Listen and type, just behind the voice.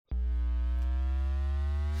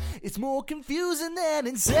It's more confusing than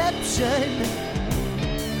Inception,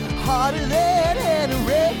 harder than an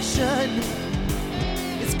erection.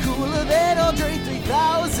 It's cooler than Andre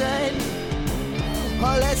 3000.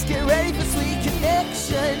 Oh, let's get ready for Sweet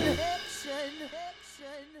Connection.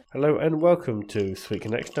 Hello and welcome to Sweet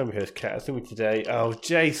Connection. I'm your host, Kat. With me today,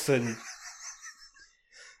 Jason.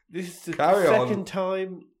 This is the second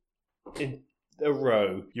time in a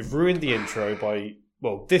row you've ruined the intro by,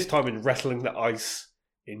 this time in wrestling the ice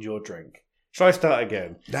in your drink. Shall I start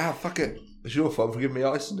again? Nah, fuck it. It's your fault for giving me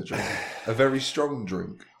ice in the drink. A very strong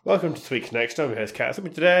drink. Welcome to Sweet Connection. I'm your host, Kat. With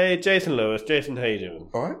me today, Jason Lewis. Jason, how you doing?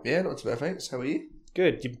 Alright, yeah, not too bad, thanks. How are you?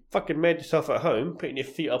 Good. You fucking made yourself at home, putting your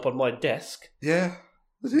feet up on my desk. Yeah.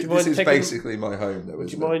 This is basically my home, though, isn't it?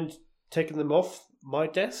 Do you mind taking them off my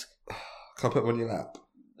desk? Can I put them on your lap?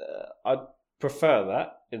 I'd prefer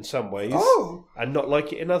that in some ways. Oh! And not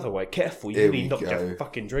like it in other way. Careful, you Here need we knock go. your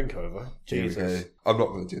fucking drink over. Jesus. Here we go. I'm not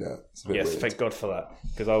going to do that. It's a bit Yes, weird. thank God for that.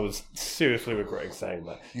 Because I was seriously regretting saying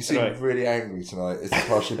that. You seem Anyway, really angry tonight. Is it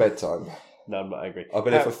past your bedtime? no, I'm not angry. I've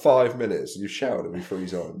been here for 5 minutes and you've shouted at me 3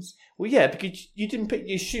 times. Well, yeah, because you didn't put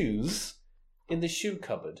your shoes in the shoe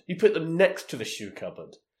cupboard. You put them next to the shoe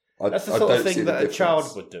cupboard. That's the sort of thing that a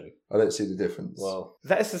child would do. I don't see the difference. Well,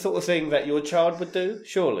 that is the sort of thing that your child would do,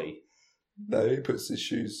 surely. No, he puts his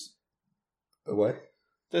shoes away.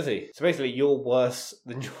 Does he? So basically, you're worse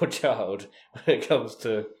than your child when it comes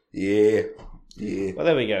to... Yeah. Well,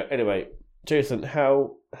 there we go. Anyway, Jason,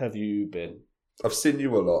 how have you been? I've seen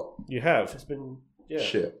you a lot. You have. It's been... Yeah.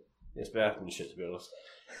 Shit. It's been happening shit, to be honest.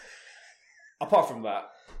 Apart from that,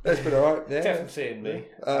 That's been alright, yeah. thanks for seeing me.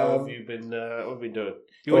 How have you been? What have you been doing?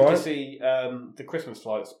 You went to see the Christmas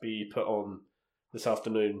lights be put on this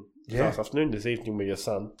afternoon. Yeah. This afternoon, this evening with your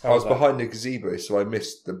son. I was behind the gazebo, so I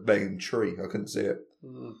missed the main tree. I couldn't see it.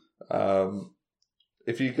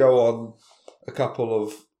 If you go on a couple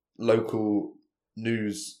of local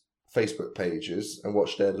news Facebook pages and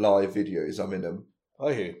watch their live videos, I'm in them.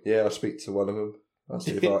 Are you? Yeah, I speak to one of them.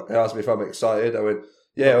 He asked me if I'm excited. I went,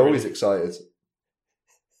 yeah, Not always really. excited.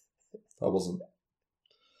 I wasn't.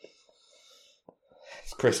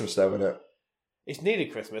 It's Christmas though, isn't it? It's nearly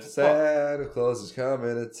Christmas. But Santa Claus is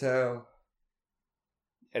coming to town.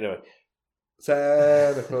 anyway,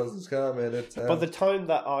 Santa Claus is coming to town. by the time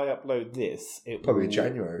that I upload this, it Probably will,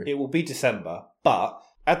 January. It will be December, but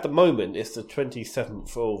at the moment it's the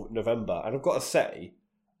 27th of November, and I've got to say,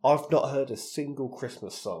 I've not heard a single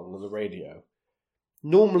Christmas song on the radio.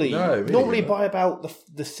 Normally by about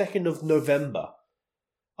the 2nd of November,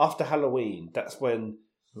 after Halloween, that's when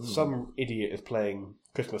some idiot is playing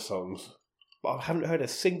Christmas songs. But I haven't heard a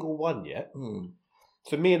single one yet.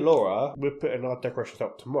 So me and Laura, we're putting our decorations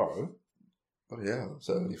up tomorrow. Oh yeah, it's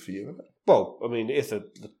early for you, isn't it? Well, I mean, it's going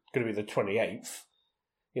to be the 28th,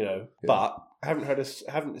 Yeah. but I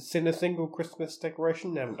haven't seen a single Christmas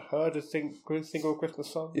decoration, haven't heard a single Christmas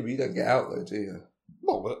song. Yeah, but you don't get out though, do you?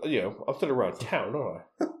 Well, I'm still around town, aren't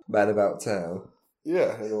I? Man about town.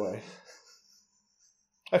 Yeah, in a way.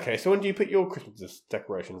 Okay, so when do you put your Christmas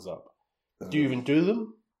decorations up? Do you even do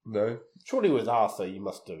them? No. Surely with Arthur you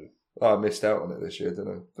must do. Oh, I missed out on it this year, didn't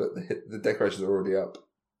I? But the decorations are already up.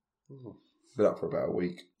 Mm. Been up for about a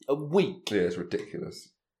week. A week? Yeah, it's ridiculous.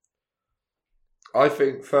 I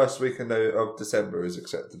think first week of December is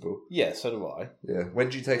acceptable. Yeah, so do I. Yeah. When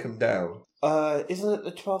do you take them down? Isn't it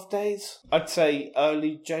the 12 days? I'd say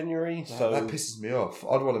early January. So That pisses me off.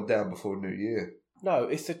 I'd want them down before New Year. no,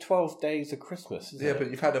 it's the 12 days of Christmas, isn't Yeah, it?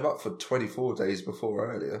 but you've had them up for 24 days before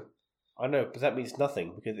earlier. I know, but that means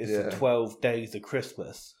nothing because it's Yeah. the 12 days of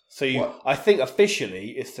Christmas. So What? I think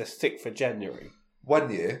officially it's the 6th of January.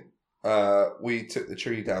 One year, we took the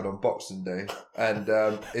tree down on Boxing Day,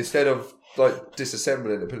 and instead of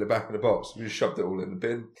disassembling it, putting it back in the box, we just shoved it all in the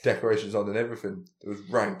bin. Decorations on and everything. It was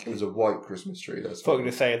rank. It was a white Christmas tree. That's I thought you were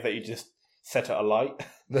going to say that you just set it alight.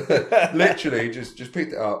 literally just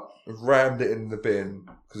picked it up, rammed it in the bin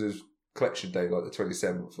because it was collection day, like the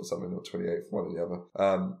 27th or something, or 28th, one or the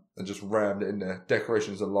other, and just rammed it in there.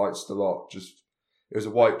 Decorations and lights, the lot. It was a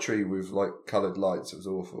white tree with coloured lights. It was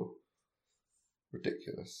awful,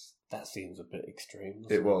 ridiculous. That seems a bit extreme.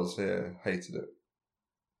 It was, yeah, hated it.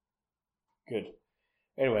 Good.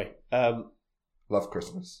 Anyway, Love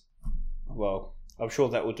Christmas. well, I'm sure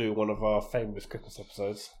that will do one of our famous Christmas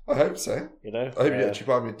episodes. I hope so. You know, I hope you actually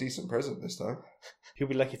buy me a decent present this time. You'll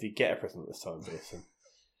be lucky if you get a present this time, Jason.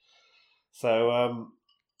 So,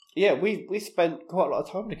 yeah, we spent quite a lot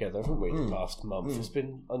of time together, haven't we, last month? It's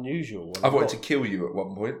been unusual. I wanted to kill you at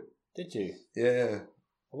one point. Did you? Yeah.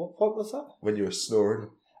 At what point was that? When you were snoring.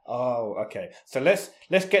 Oh, okay. So let's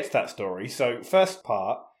get to that story. So first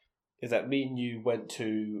part is that me and you went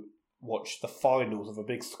to watch the finals of a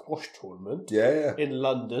big squash tournament. Yeah. In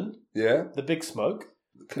London. Yeah. The Big Smoke.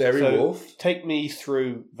 Canary Wharf. Take me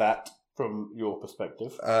through that from your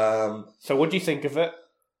perspective. So what do you think of it?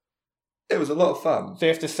 It was a lot of fun. So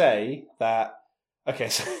you have to say that... Okay,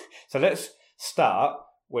 so let's start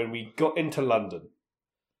when we got into London.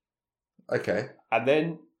 Okay. And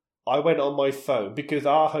then I went on my phone, because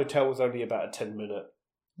our hotel was only about a 10-minute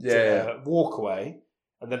walk away.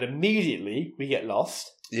 And then immediately we get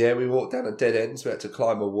lost. Yeah, we walked down a dead end, so we had to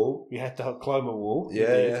climb a wall. We had to climb a wall.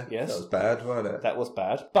 Yeah. Yes. That was bad, wasn't it? That was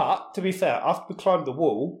bad. But, to be fair, after we climbed the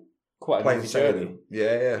wall, quite an easy journey.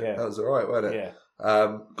 Yeah. That was alright, wasn't it?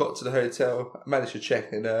 Yeah. Got to the hotel, managed to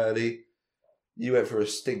check in early. You went for a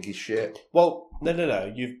stinky shit. Well,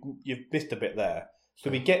 no. You've missed a bit there. So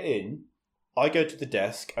we get in, I go to the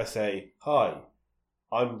desk, I say, "Hi,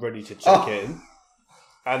 I'm ready to check in."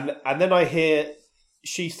 And then I hear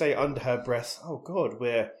she say under her breath, "Oh God,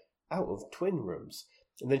 we're out of twin rooms."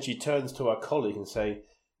 And then she turns to our colleague and say,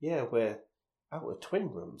 "Yeah, we're out of twin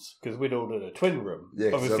rooms," because we'd ordered a twin room.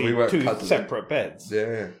 Yeah, obviously we weren't two cuddling. separate beds.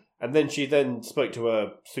 Yeah. And then she then spoke to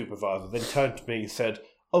her supervisor, then turned to me and said,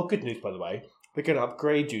 "Oh, good news, by the way. We're going to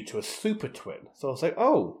upgrade you to a super twin." So I was like,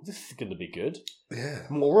 "Oh, this is going to be good." Yeah.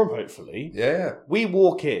 More room, hopefully. Yeah. We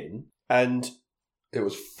walk in and... It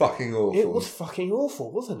was fucking awful. It was fucking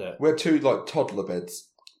awful, wasn't it? We had two, toddler beds.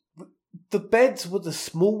 The beds were the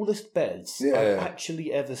smallest beds I've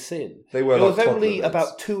actually ever seen. They were. It was only beds.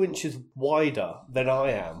 about 2 inches wider than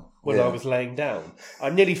I am when Yeah. I was laying down. I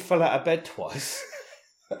nearly fell out of bed twice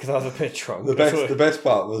because I was a bit drunk. The best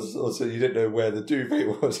part was also you didn't know where the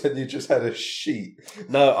duvet was, and you just had a sheet.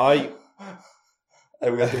 No,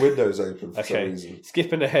 and we had the windows open for some reason.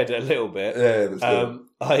 Skipping ahead a little bit. Yeah, it was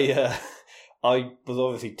I was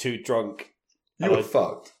obviously too drunk. You were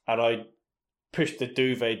fucked. And I pushed the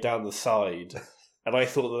duvet down the side, and I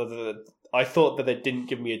thought that they didn't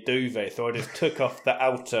give me a duvet, so I just took off the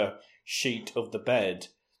outer sheet of the bed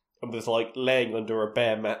and was laying under a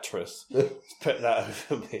bare mattress. Put that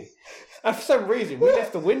over me. And for some reason, we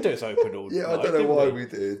left the windows open all night. Yeah, I don't know why we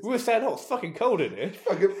did. We were saying, "Oh, it's fucking cold in here."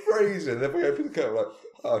 Fucking freezing. Then we opened the curtain, like,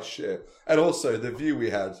 oh shit. And also, the view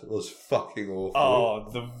we had was fucking awful.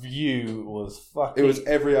 Oh, the view was fucking... It was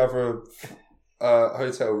every other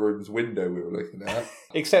hotel room's window we were looking at.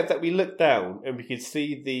 Except that we looked down and we could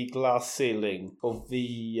see the glass ceiling of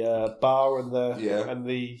the bar and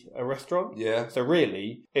the restaurant. Yeah. So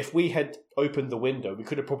really, if we had opened the window, we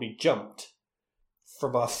could have probably jumped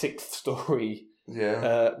from our 6th-story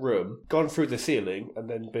room, gone through the ceiling, and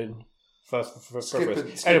then been first.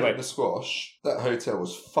 Anyway, the squash. That hotel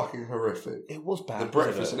was fucking horrific. It was bad. The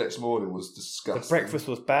breakfast the next morning was disgusting. The breakfast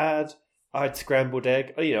was bad. I had scrambled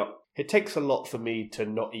egg. It takes a lot for me to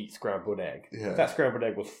not eat scrambled egg. Yeah. That scrambled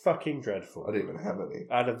egg was fucking dreadful. I didn't even have any.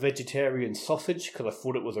 I had a vegetarian sausage because I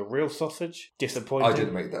thought it was a real sausage. Disappointing. I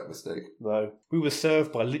didn't make that mistake. No. We were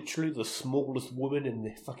served by literally the smallest woman in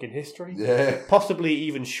the fucking history. Yeah. Possibly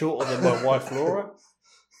even shorter than my wife Laura.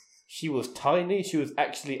 She was tiny. She was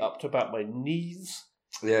actually up to about my knees.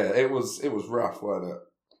 Yeah, it was rough, wasn't it?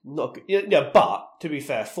 Not good. Yeah, but to be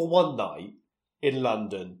fair, for one night in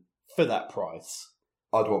London for that price,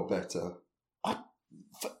 I'd want better.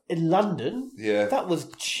 In London? Yeah. That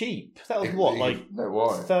was cheap. That was what, no,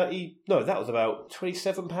 why? 30... No, that was about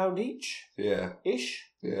 £27 each? Yeah. Ish?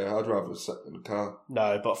 Yeah, I'd rather sit in the car.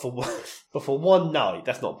 No, but for one night,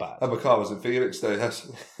 that's not bad. And my car was in Phoenix, though.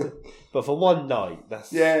 But for one night,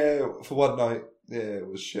 that's... Yeah, for one night. Yeah, it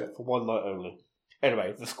was shit. For one night only.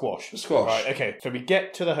 Anyway, the squash. The squash. Right, okay. So we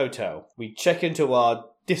get to the hotel. We check into our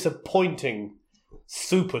disappointing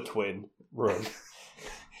super twin room.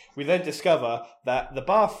 We then discover that the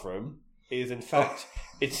bathroom is, in fact,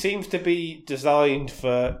 it seems to be designed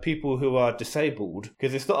for people who are disabled,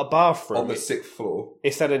 because it's not a bathroom. On the 6th floor.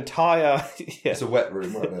 It's an entire... It's a wet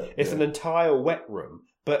room, isn't it? It's an entire wet room,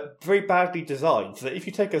 but very badly designed, so that if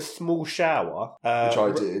you take a small shower... which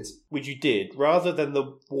I did. Which you did, rather than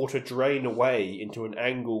the water drain away into an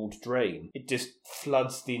angled drain, it just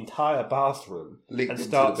floods the entire bathroom Leaked and into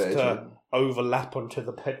starts the bedroom. to overlap onto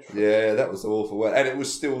the bedroom. Yeah, that was awful. And it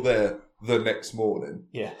was still there the next morning.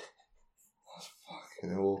 Yeah. That's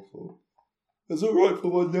fucking awful. It's alright for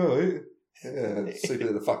one night. Yeah, sleeping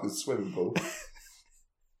in the fucking swimming pool.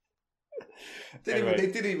 They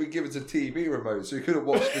didn't even give us a TV remote, so we couldn't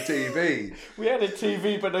watch the TV. We had a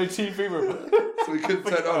TV, but no TV remote. So we couldn't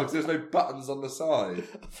turn it on because there's no buttons on the side.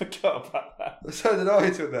 I forgot about that. So did I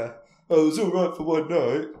to there. Oh, it was alright for one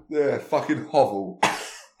night. Yeah, fucking hovel.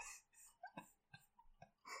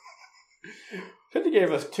 They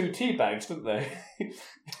gave us 2 tea bags, didn't they?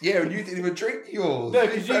 Yeah, and you didn't even drink yours. No,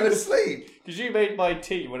 you fell asleep. Because you made my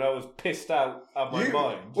tea when I was pissed out of my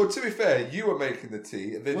mind. Well, to be fair, you were making the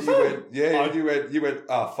tea, and then Was you I? went, yeah, you went,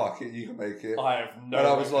 fuck it, you can make it. I have no And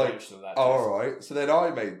I was like, recollection of that. oh, all right. So then I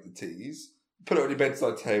made the teas, put it on your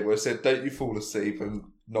bedside table, I said, don't you fall asleep and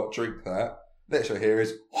not drink that. Next I hear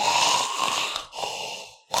is,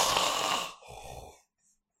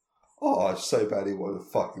 oh, I so badly want to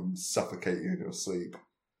fucking suffocate you in your sleep.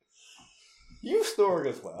 You were snoring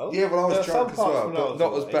as well. Yeah, but I was drunk as well, but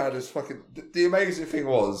not as awake. bad as fucking... The amazing thing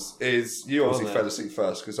is you obviously no. fell asleep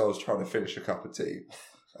first because I was trying to finish a cup of tea.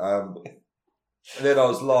 And then I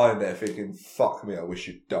was lying there thinking, fuck me, I wish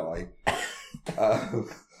you'd die. And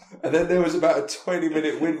then there was about a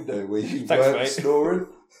 20-minute window where you weren't snoring.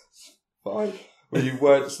 Fine. When you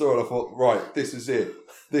weren't snoring, I thought, right, this is it.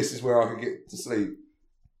 This is where I can get to sleep.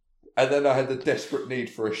 And then I had the desperate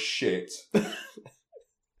need for a shit.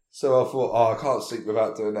 So I thought, I can't sleep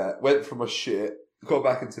without doing that. Went for my shit, got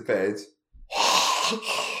back into bed. I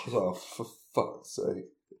was like, oh, for fuck's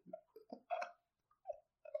sake.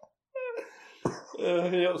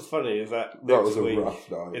 You know what's funny is that was a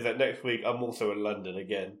rough night. Is that next week I'm also in London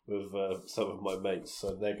again with some of my mates,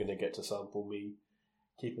 so they're going to get to sample me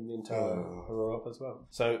keeping the entire horror up as well.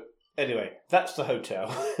 So anyway, that's the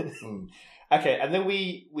hotel. Okay, and then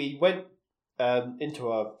we went into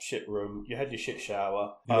our shit room. You had your shit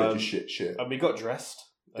shower. You had your shit. And we got dressed.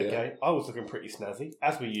 Okay, yeah. I was looking pretty snazzy,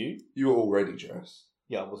 as were you. You were already dressed.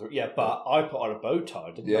 Yeah, but I put on a bow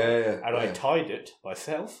tie, didn't I? Yeah. And I tied it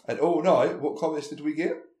myself. And all night, what comments did we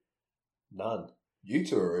get? None. You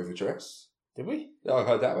two are overdressed. Did we? Yeah, I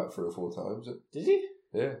heard that about 3 or 4 times. Did you?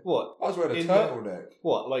 Yeah. What? I was wearing a turtleneck.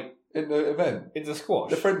 What, like... In the event. In the squash?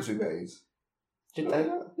 The friends we made. Did they?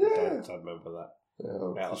 Yeah. I don't remember that. Yeah,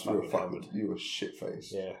 you were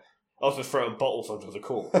shit-faced. Yeah. I was just throwing bottles onto the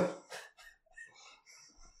court.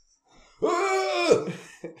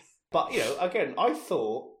 But, you know, again, I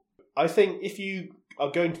think if you are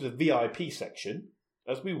going to the VIP section,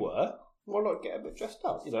 as we were, why not get a bit dressed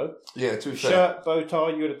up, you know? Yeah, to be fair. Shirt, bow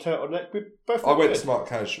tie, you had a turtleneck. We both I went good. smart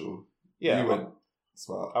casual. Yeah. You went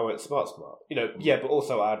smart. I went smart. You know, yeah, but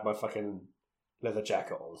also I had my fucking leather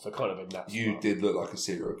jacket on, so kind of in that You smart. did look like a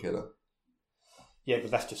serial killer. Yeah,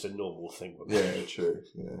 but that's just a normal thing. Yeah, true.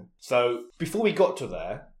 Yeah. So, before we got to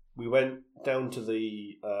there, we went down to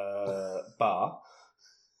the bar,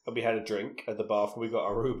 and we had a drink at the bar before we got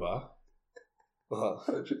our Uber.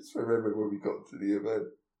 I just remembered when we got to the event.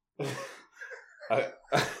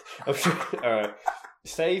 I'm sure. All right,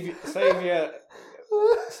 save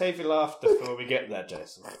your laughter for when we get there,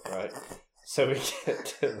 Jason. Right. So we get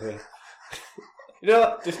to the. You know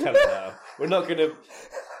what? Just tell it now. We're not gonna.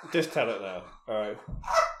 Just tell it now. All right.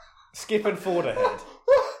 Skipping forward ahead.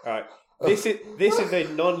 All right. This is a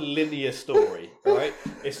non-linear story. All right.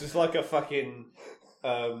 It's just like a fucking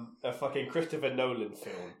Christopher Nolan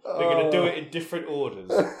film. We're gonna do it in different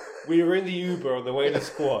orders. We were in the Uber on the way to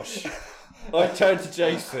Squash. I turned to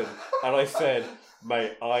Jason and I said,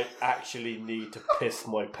 "Mate, I actually need to piss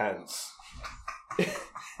my pants."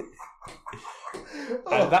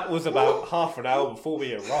 And that was about half an hour before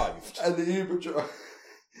we arrived. And the Uber driver,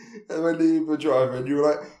 and when the Uber driver, and you were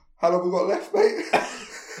like, "How long we got left, mate?"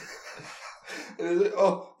 And he was like,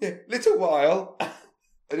 "Oh, yeah, little while."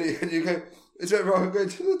 And you go, "Is it right? I'm going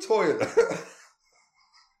to the toilet."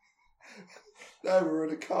 No, we're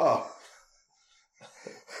in a car.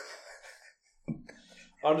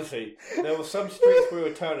 Honestly, there were some streets we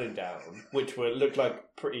were turning down, which looked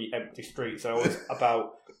like pretty empty streets. I was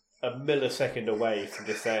about a millisecond away from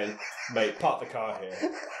just saying, "Mate, park the car here.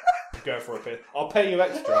 Go for a piss. I'll pay you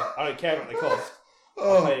extra. I don't care what the cost.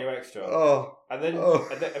 I'll pay you extra." And then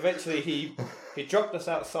eventually he dropped us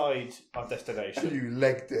outside our destination. And you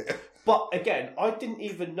legged it. But again, I didn't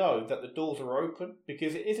even know that the doors were open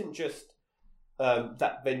because it isn't just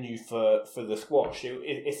that venue for the squash.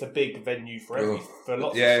 It's a big venue for for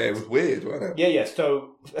lots. Yeah, of it was weird, wasn't it? Yeah.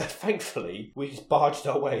 So thankfully, we just barged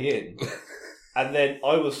our way in. And then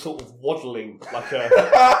I was sort of waddling like a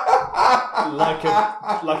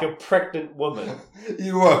pregnant woman.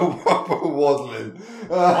 You were proper waddling.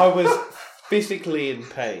 I was physically in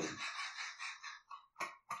pain.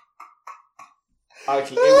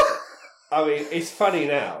 Actually, it's funny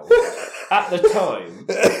now. At the time,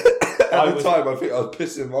 I think I was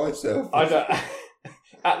pissing myself.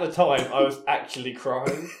 At the time, I was actually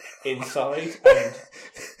crying inside, and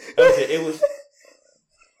it was.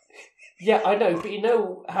 Yeah, I know, but you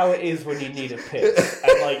know how it is when you need a piss,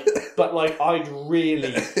 and I'd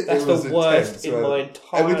really. That's the worst in my entire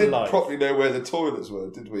life. And we didn't properly know where the toilets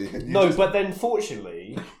were, did we? No, but then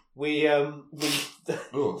fortunately, we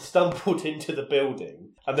stumbled into the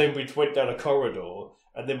building, and then we went down a corridor,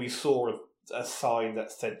 and then we saw a sign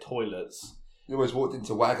that said toilets. You always walked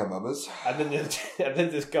into Wagamama's. And then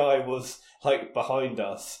this guy was like behind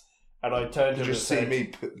us, and I turned to him and said... You just see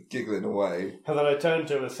me giggling away. And then I turned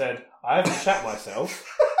to him and said, I haven't shat myself.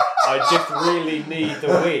 I just really need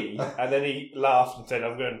the wee. And then he laughed and said,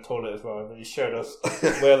 I'm going to the toilet as well. And then he showed us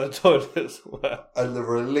where the toilets were. And the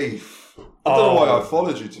relief. I don't know why I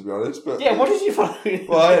followed you, to be honest. But yeah, what did you follow me?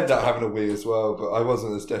 Well, I ended up having a wee as well, but I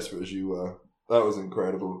wasn't as desperate as you were. That was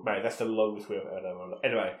incredible. Mate, that's the longest wee I've ever done.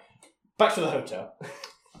 Anyway, back to the hotel.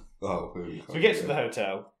 So we get to the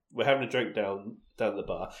hotel. We're having a drink down the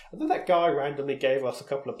bar. And then that guy randomly gave us a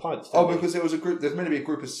couple of pints. Because there was a group. There's meant to be a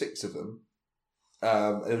group of 6 of them.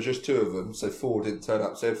 And it was just 2 of them, so 4 didn't turn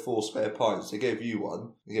up. So they had 4 spare pints. They gave you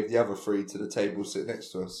one. They gave the other 3 to the table sitting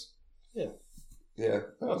next to us. Yeah. Yeah.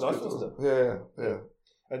 That was nice, wasn't it? Yeah.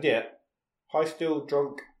 And yet, I still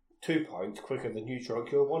drunk 2 pints quicker than you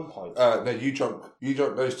drunk your 1 pint. No, you drunk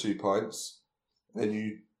those 2 pints, then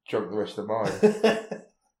you drunk the rest of mine.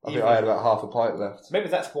 I think I had about half a pint left. Maybe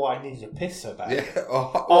that's why I needed a piss so bad. Yeah.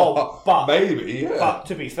 But maybe, yeah. But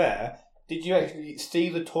to be fair, did you actually see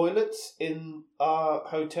the toilets in our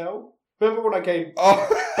hotel? Remember when I came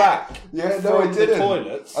back? Yeah, no, I didn't. The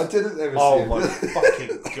toilets? I didn't ever see it. Oh my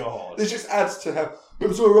fucking god! This just adds to how it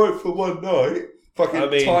was all right for one night.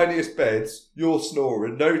 Fucking tiniest beds, you're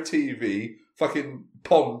snoring, no TV, fucking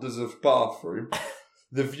pond as a bathroom.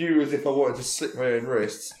 The view as if I wanted to slit my own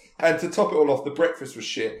wrists. And to top it all off, the breakfast was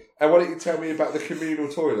shit. And why don't you tell me about the communal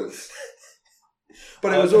toilets?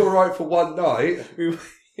 But it was all right for one night. We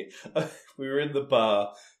were in the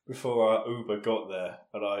bar before our Uber got there,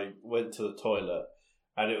 and I went to the toilet,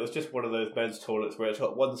 and it was just one of those men's toilets where it's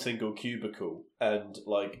got one single cubicle, and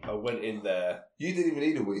like I went in there. You didn't even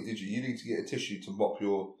need a wee, did you? You need to get a tissue to mop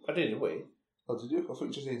your... I didn't need a wee. Oh, did you? I thought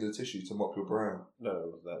you just needed a tissue to mop your brow.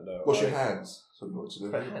 No. Wash your hands. That's what you want to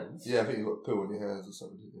do. My hands? Yeah, I think you've got poo on your hands or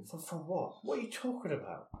something, didn't you? From what? What are you talking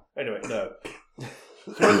about? Anyway, no. So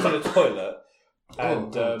I went to the toilet,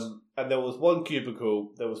 and there was one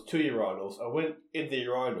cubicle, there was 2 urinals. I went in the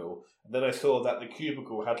urinal, and then I saw that the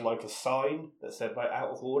cubicle had like a sign that said like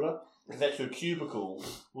out of order. The actual cubicle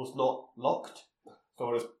was not locked. So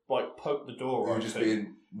I just like poked the door open. You were just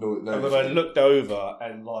being and then I looked over,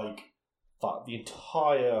 and like the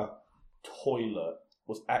entire toilet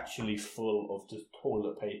was actually full of just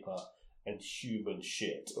toilet paper and human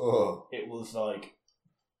shit. Oh. It was like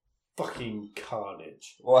fucking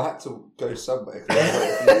carnage. Well, I had to go somewhere because I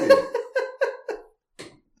was waiting for you.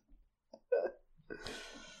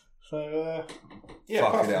 So, yeah.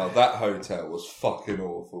 Fucking hell, that hotel was fucking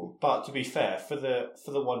awful. But to be fair, for the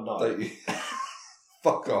one night... Don't you...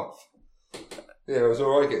 Fuck off. Yeah, it was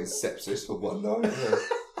alright getting sepsis for one night. Yeah.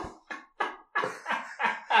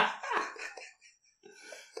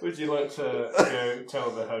 Would you like to go tell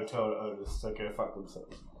the hotel owners to go fuck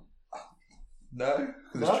themselves? No,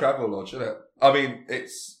 because it's Travelodge, isn't it? I mean,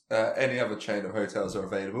 it's any other chain of hotels are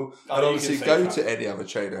available. And obviously go to any other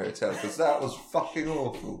chain of hotels, because that was fucking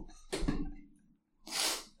awful.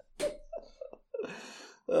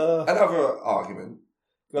 Another argument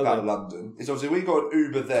about London is obviously we got an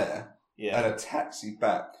Uber there and a taxi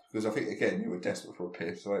back, because I think, again, you were desperate for a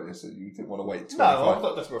piss, weren't you? So you didn't want to wait 25... No, I was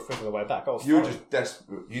not desperate for the way back. You were just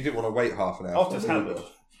desperate. You didn't want to wait half an hour. I was just hammered.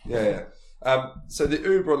 Yeah. So the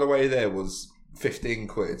Uber on the way there was 15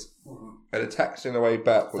 quid, and a taxi on the way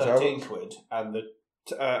back was 13 quid, and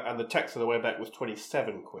the taxi on the way back was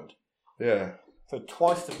 27 quid. Yeah. So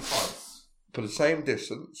twice the price. For the same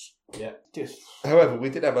distance. Yeah. However, we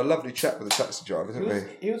did have a lovely chat with the taxi driver, didn't we?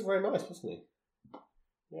 He was very nice, wasn't he?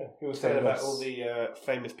 Yeah, he was saying about all the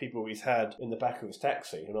famous people he's had in the back of his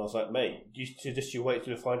taxi, and I was like, mate, you wait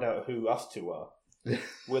to find out who us two are.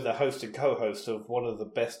 We're the host and co-host of one of the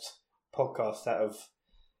best podcasts out of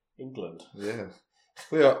England. Yeah.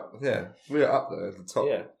 We are up there at the top.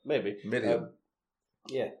 Yeah, maybe. Million.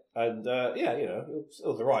 And it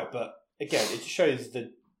was alright, but again, it just shows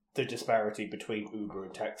the disparity between Uber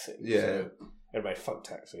and taxi. Yeah. So, anyway, fuck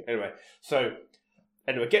taxi.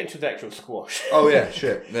 Anyway, getting to the actual squash. Oh yeah,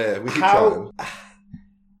 shit. Yeah, we keep trying.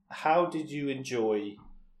 How did you enjoy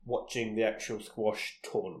watching the actual squash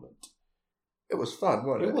tournament? It was fun,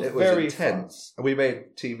 wasn't it? It was very intense. Fun. And we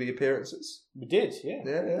made TV appearances. We did, yeah.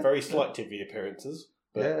 Yeah. Very slight TV appearances.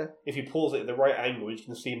 But if you pause it at the right angle, you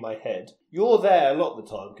can see my head. You're there a lot of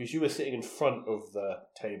the time because you were sitting in front of the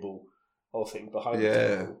table. I was sitting behind the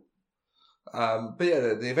table. But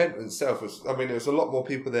yeah, the event itself was, I mean, there was a lot more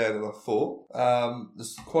people there than I thought. The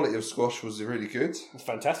quality of squash was really good. It's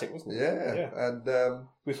fantastic, wasn't it? Yeah. And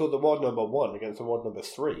we saw the world number 1 against the world number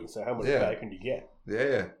 3, so how much better can you get?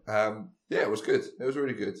 Yeah. Yeah, it was good. It was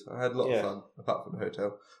really good. I had a lot of fun, apart from the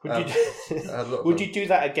hotel. Would you do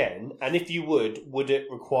that again? And if you would it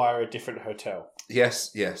require a different hotel?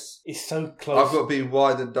 Yes. It's so close. I've got to be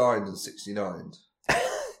wide and dined and 69.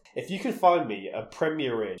 If you can find me a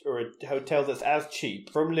Premier Inn or a hotel that's as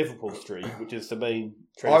cheap from Liverpool Street, which is the main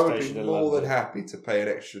train station in London. I would be more than happy to pay an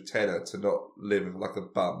extra tenner to not live like a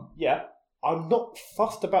bum. Yeah. I'm not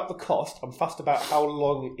fussed about the cost. I'm fussed about how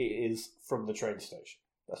long it is from the train station.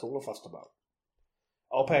 That's all I'm fussed about.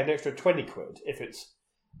 I'll pay an extra 20 quid if it's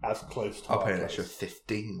as close to I'll pay an extra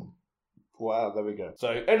 15. Wow, there we go. So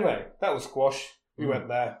anyway, that was squash. We went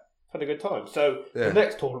there. Had a good time. So the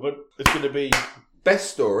next tournament is going to be...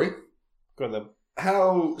 Best story. Go on then.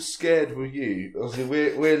 How scared were you?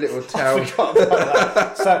 Obviously, we're a little town. I forgot about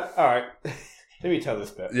that. So, all right. Let me tell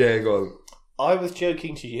this bit. Yeah, go on. I was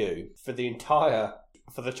joking to you for the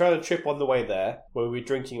trip on the way there, where we were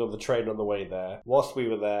drinking on the train on the way there, whilst we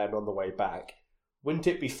were there and on the way back. Wouldn't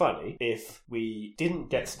it be funny if we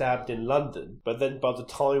didn't get stabbed in London, but then by the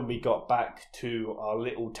time we got back to our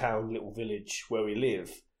little town, little village where we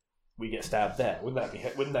live, we get stabbed there?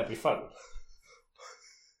 Wouldn't that be funny?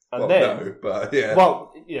 And no, but yeah.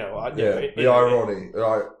 Well, the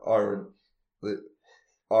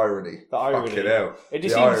irony. Fucking hell. It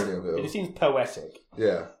just seems poetic.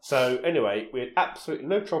 Yeah. So anyway, we had absolutely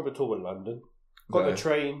no trouble at all in London. Got the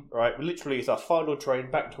train, right? Literally, it's our final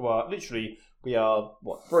train back to our... Literally, we are,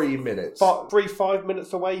 3 minutes. 5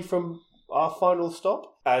 minutes away from our final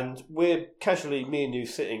stop. And we're casually, me and you,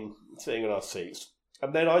 sitting in our seats.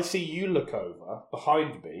 And then I see you look over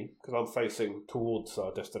behind me, because I'm facing towards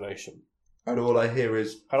our destination. And all I hear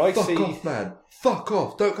is, fuck off, man. Fuck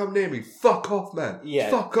off. Don't come near me. Fuck off, man. Yeah,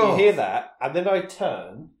 fuck off. You hear that, and then I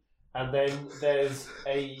turn, and then there's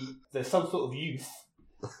some sort of youth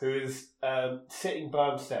who is sitting by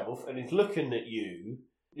himself, and he's looking at you.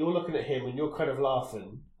 You're looking at him, and you're kind of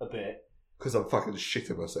laughing a bit. Because I'm fucking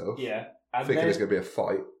shitting myself. Yeah. Thinking there's going to be a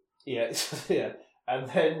fight. Yeah, yeah. And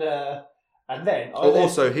then...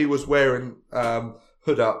 Also, he was wearing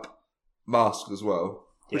hood up mask as well.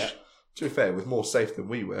 Which, to be fair, was more safe than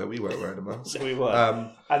we were. We weren't wearing a mask. We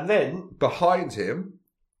were. And then... Behind him,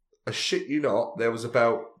 I shit you not, there was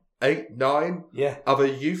about 8, 9 other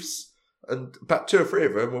youths. And about 2 or 3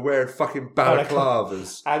 of them were wearing fucking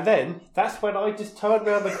balaclavas. And then, that's when I just turned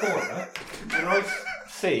around the corner and I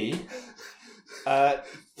see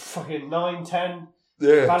fucking 9, 10...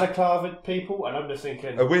 balaclava people, and I'm just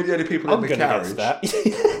thinking, and we're the only people in the carriage.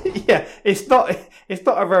 Yeah, it's not a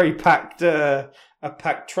very packed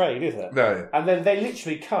train, is it? No. And then they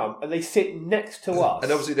literally come and they sit next to us,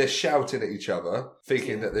 and obviously they're shouting at each other,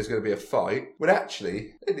 thinking that there's going to be a fight. When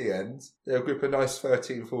actually, in the end, they're a group of nice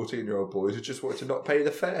 13, 14-year-old boys who just wanted to not pay the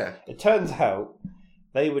fare. It turns out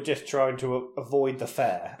they were just trying to avoid the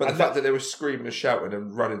fare. But the fact that they were screaming and shouting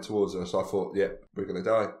and running towards us, I thought, we're going to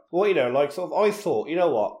die. Well, I thought, you know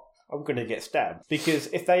what? I'm going to get stabbed. Because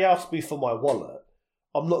if they ask me for my wallet,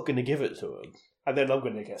 I'm not going to give it to them. And then I'm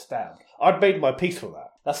going to get stabbed. I'd made my peace with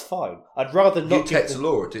that. That's fine. I'd rather not... You text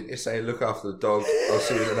Laura, didn't you, saying, look after the dog, I'll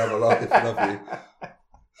see you in another life, I love you.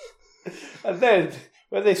 And then,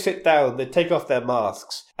 when they sit down, they take off their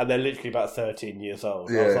masks, and they're literally about 13 years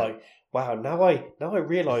old. I was like... Wow, now I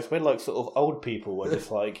realise when sort of old people are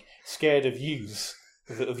just scared of youths.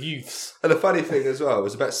 And the funny thing as well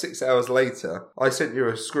was about 6 hours later, I sent you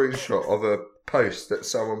a screenshot of a post that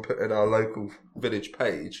someone put in our local village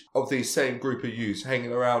page of these same group of youths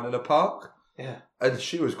hanging around in a park. Yeah. And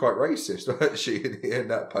she was quite racist, wasn't she, in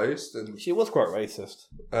that post? And she was quite racist.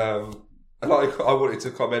 And I wanted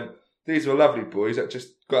to comment, these were lovely boys that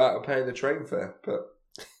just got out of paying the train fare, but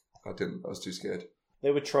I didn't. I was too scared. They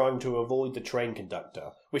were trying to avoid the train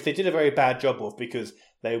conductor, which they did a very bad job of because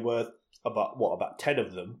they were about 10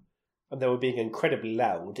 of them, and they were being incredibly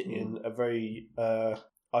loud in a very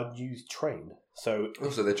unused train. So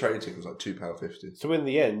also their train ticket was like £2.50. So in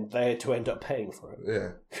the end, they had to end up paying for it.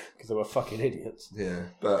 Yeah, because they were fucking idiots. Yeah,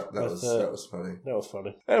 but that was funny. That was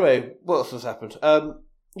funny. Anyway, what else has happened?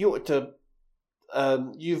 You've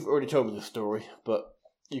already told me the story, but.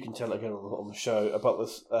 You can tell it again on the show about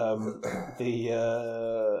this, the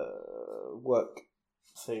work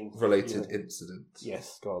thing. Related incident.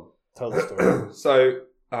 Yes, go on. Tell the story. So,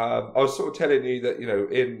 I was sort of telling you that,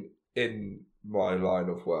 in my line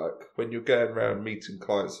of work, when you're going around meeting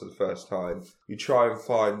clients for the first time, you try and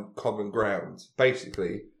find common ground,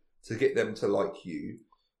 basically, to get them to like you,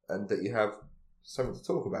 and that you have something to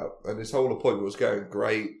talk about. And this whole appointment was going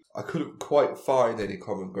great. I couldn't quite find any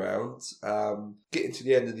common ground. Getting to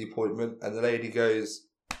the end of the appointment, and the lady goes,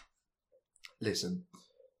 listen,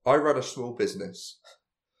 I run a small business,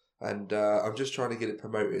 and I'm just trying to get it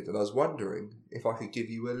promoted, and I was wondering if I could give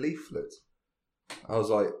you a leaflet. I was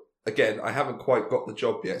like, again, I haven't quite got the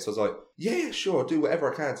job yet, so I was like, yeah, sure, I'll do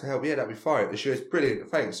whatever I can to help. Yeah, that'd be fine. And she goes, brilliant,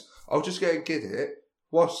 thanks. I'll just go and get it.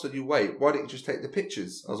 Whilst you wait, why don't you just take the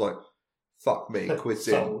pictures? I was like, fuck me, quid's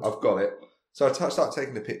in, I've got it. So I start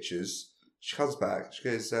taking the pictures. She comes back, she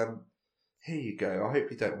goes, here you go, I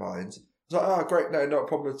hope you don't mind. I was like, oh, great, no, not a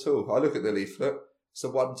problem at all. I look at the leaflet, it's a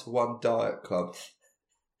 1-to-1 diet club.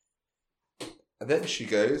 And then she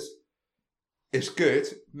goes, it's good,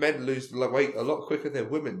 men lose weight a lot quicker than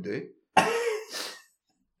women do.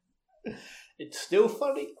 It's still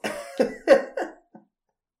funny.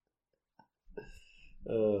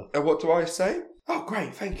 And what do I say? Oh,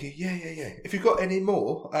 great, thank you. Yeah. If you've got any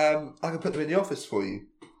more, I can put them in the office for you.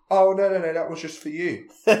 Oh, no, that was just for you.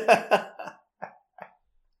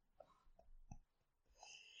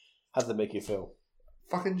 How'd that make you feel?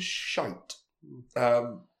 Fucking shite.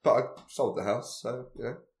 But I sold the house, so,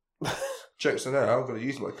 jokes on her, I'm going to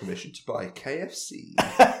use my commission to buy KFC.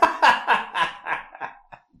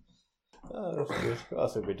 Oh, that's good.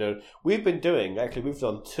 That's what we're doing. We've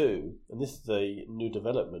done 2, and this is a new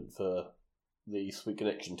development for the Sweet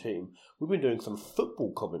Connection team. We've been doing some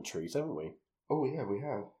football commentaries, haven't we? Oh, yeah, we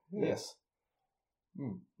have. Yeah. Yes.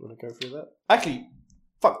 Want to go through that? Actually,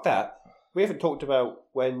 fuck that. We haven't talked about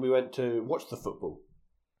when we went to watch the football.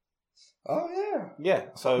 Oh, yeah. Yeah.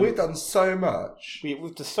 So we've done so much.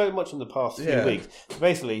 We've done so much in the past few weeks.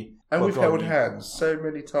 Basically... And we've held hands so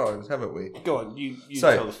many times, haven't we? Go on, you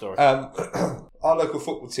tell the story. Our local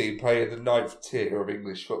football team play in the 9th tier of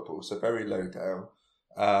English football, so very low down.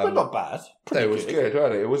 But not bad. It was good,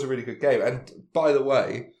 wasn't it? It was a really good game. And by the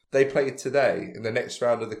way, they played today in the next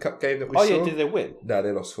round of the cup game that we saw. Oh, yeah, did they win? No,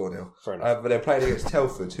 they lost 4-0. Fair enough. But they're playing against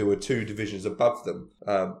Telford, who are 2 divisions above them.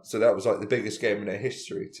 So that was like the biggest game in their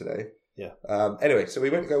history today. Yeah. Anyway, so we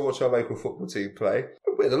went to go watch our local football team play.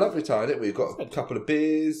 We had a lovely time, didn't we? We've got a couple of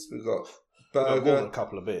beers, we've got burger. More than a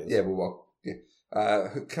couple of beers. Yeah,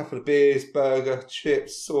 a couple of beers, burger,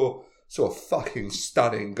 chips, saw a fucking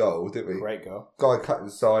stunning goal, didn't we? Great goal. Guy cut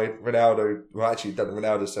inside, Ronaldo, actually done the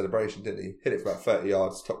Ronaldo celebration, didn't he? Hit it for about 30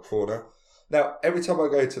 yards, top corner. Now, every time I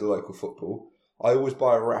go to the local football, I always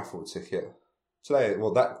buy a raffle ticket.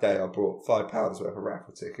 That day I bought £5 worth of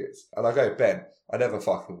raffle tickets. And I go, Ben, I never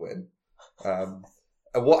fucking win.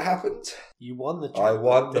 And what happened? You won the jackpot, I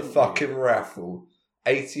won the fucking raffle.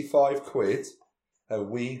 85 quid. And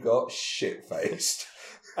we got shit-faced.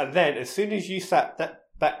 And then, as soon as you sat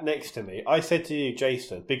back next to me, I said to you,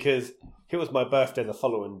 Jason, because it was my birthday the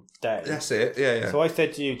following day. That's it, yeah. So I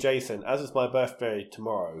said to you, Jason, as it's my birthday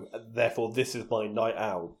tomorrow, therefore this is my night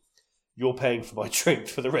out, you're paying for my drink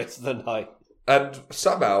for the rest of the night. And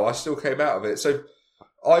somehow I still came out of it. So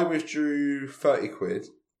I withdrew 30 quid,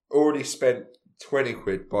 already spent 20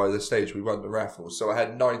 quid by the stage we won the raffle. So I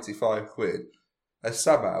had 95 quid. And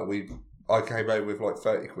somehow I came home with like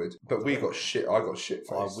 30 quid. But I got shit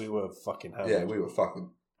faced. Oh, we were fucking hammered. Yeah, we were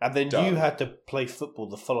fucking And then done. You had to play football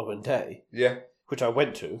the following day. Yeah. Which I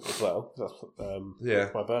went to as well.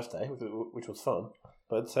 That's my birthday, which was fun.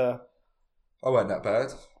 But I wasn't that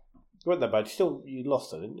bad. It wasn't that bad. You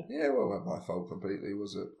lost it, didn't you? Yeah, well, it wasn't my fault completely,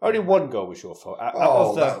 was it? Only one goal was your fault.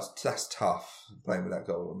 That's tough, blaming that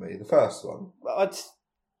goal on me. The first one.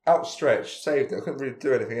 Outstretched, saved it. I couldn't really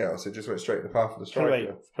do anything else. It just went straight in the path of the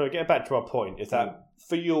striker. Can I get back to our point? Is that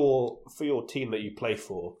for your team that you play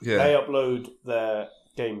for, they upload their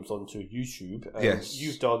games onto YouTube. And yes.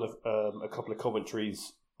 You've done a couple of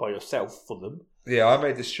commentaries by yourself for them. Yeah, I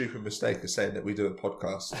made the stupid mistake of saying that we do a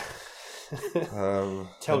podcast.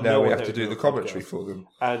 Tell now we have to do the commentary for them.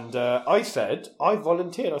 And I said, I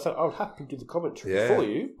volunteered. I said, I'll happily do the commentary for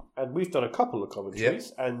you. And we've done a couple of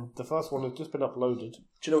commentaries. And the first one has just been uploaded. Do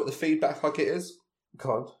you know what the feedback I get is?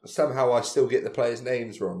 Can't. Somehow I still get the players'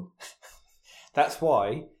 names wrong. That's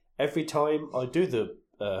why every time I do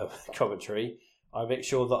the commentary, I make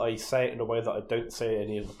sure that I say it in a way that I don't say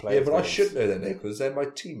any of the players' names. Yeah, but names. I should know their names because they're my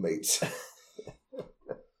teammates.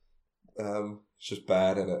 It's just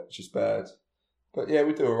bad, isn't it? It's just bad. But yeah,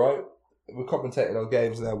 we do all right. We're commentating on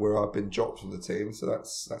games now where I've been dropped from the team, so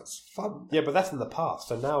that's fun. Yeah, but that's in the past.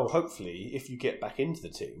 So now, hopefully, if you get back into the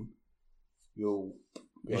team, you'll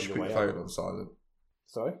be You should put your phone on silent.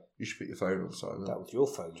 Sorry? You should put your phone on silent. That was your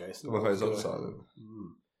phone, Jason. My phone's on silent.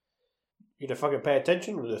 You don't fucking pay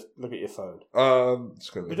attention or just look at your phone?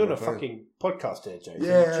 We're doing a fucking podcast here, Jason.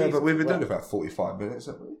 Yeah, Jesus, but we've been doing it for about 45 minutes,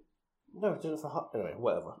 haven't we? No, we're doing it for... Anyway,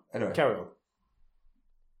 whatever. Anyway. Carry on.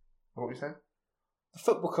 What were you saying? The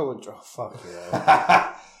football commentary. Oh, fuck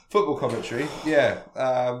yeah. Football commentary, yeah.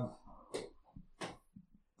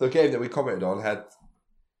 The game that we commented on had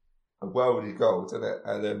a worldy goal, didn't it?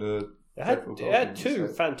 And then it had two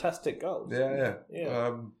fantastic goals. Yeah.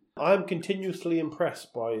 I'm continuously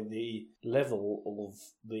impressed by the level of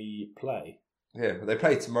the play. Yeah, but they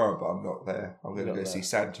play tomorrow, but I'm not there. I'm going to go see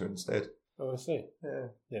Santa instead. Oh, I see. Yeah.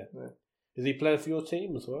 Is he playing for your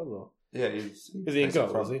team as well? Or? Yeah, is he in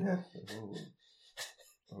goal? Is he? Yeah.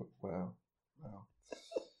 Oh, wow.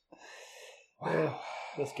 Yeah,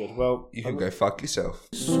 that's good. Well, you can go fuck yourself.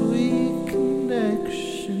 Sweet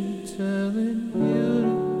connection telling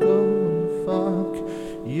you to go and fuck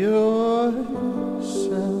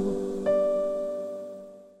yourself.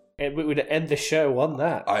 And we would end the show on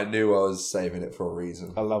that. I knew I was saving it for a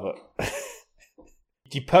reason. I love it.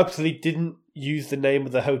 You purposely didn't use the name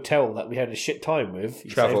of the hotel that we had a shit time with.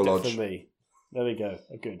 You Travelodge. It for me. There we go.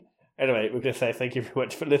 Good. Anyway, we're going to say thank you very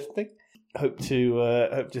much for listening. Hope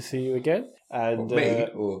to see you again. And me?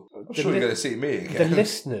 Or I'm sure you're going to see me again. The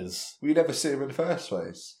listeners. We never see them in the first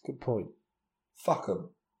place. Good point. Fuck them.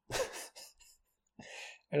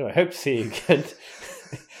 Anyway, hope to see you again.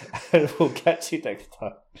 And we'll catch you next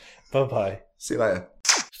time. Bye-bye. See you later.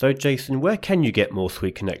 So, Jason, where can you get more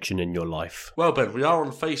Sweet Connection in your life? Well, Ben, we are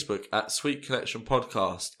on Facebook at Sweet Connection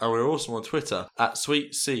Podcast, and we're also on Twitter at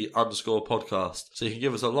SweetC_podcast. So you can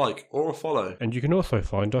give us a like or a follow. And you can also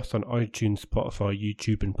find us on iTunes, Spotify,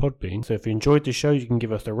 YouTube, and Podbean. So if you enjoyed the show, you can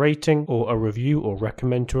give us a rating or a review or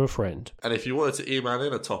recommend to a friend. And if you wanted to email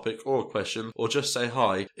in a topic or a question or just say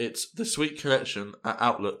hi, it's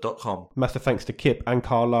thesweetconnection@outlook.com. Massive thanks to Kip and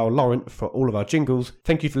Carlisle Laurent for all of our jingles.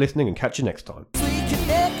 Thank you for listening and catch you next time. Sweet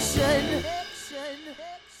connection.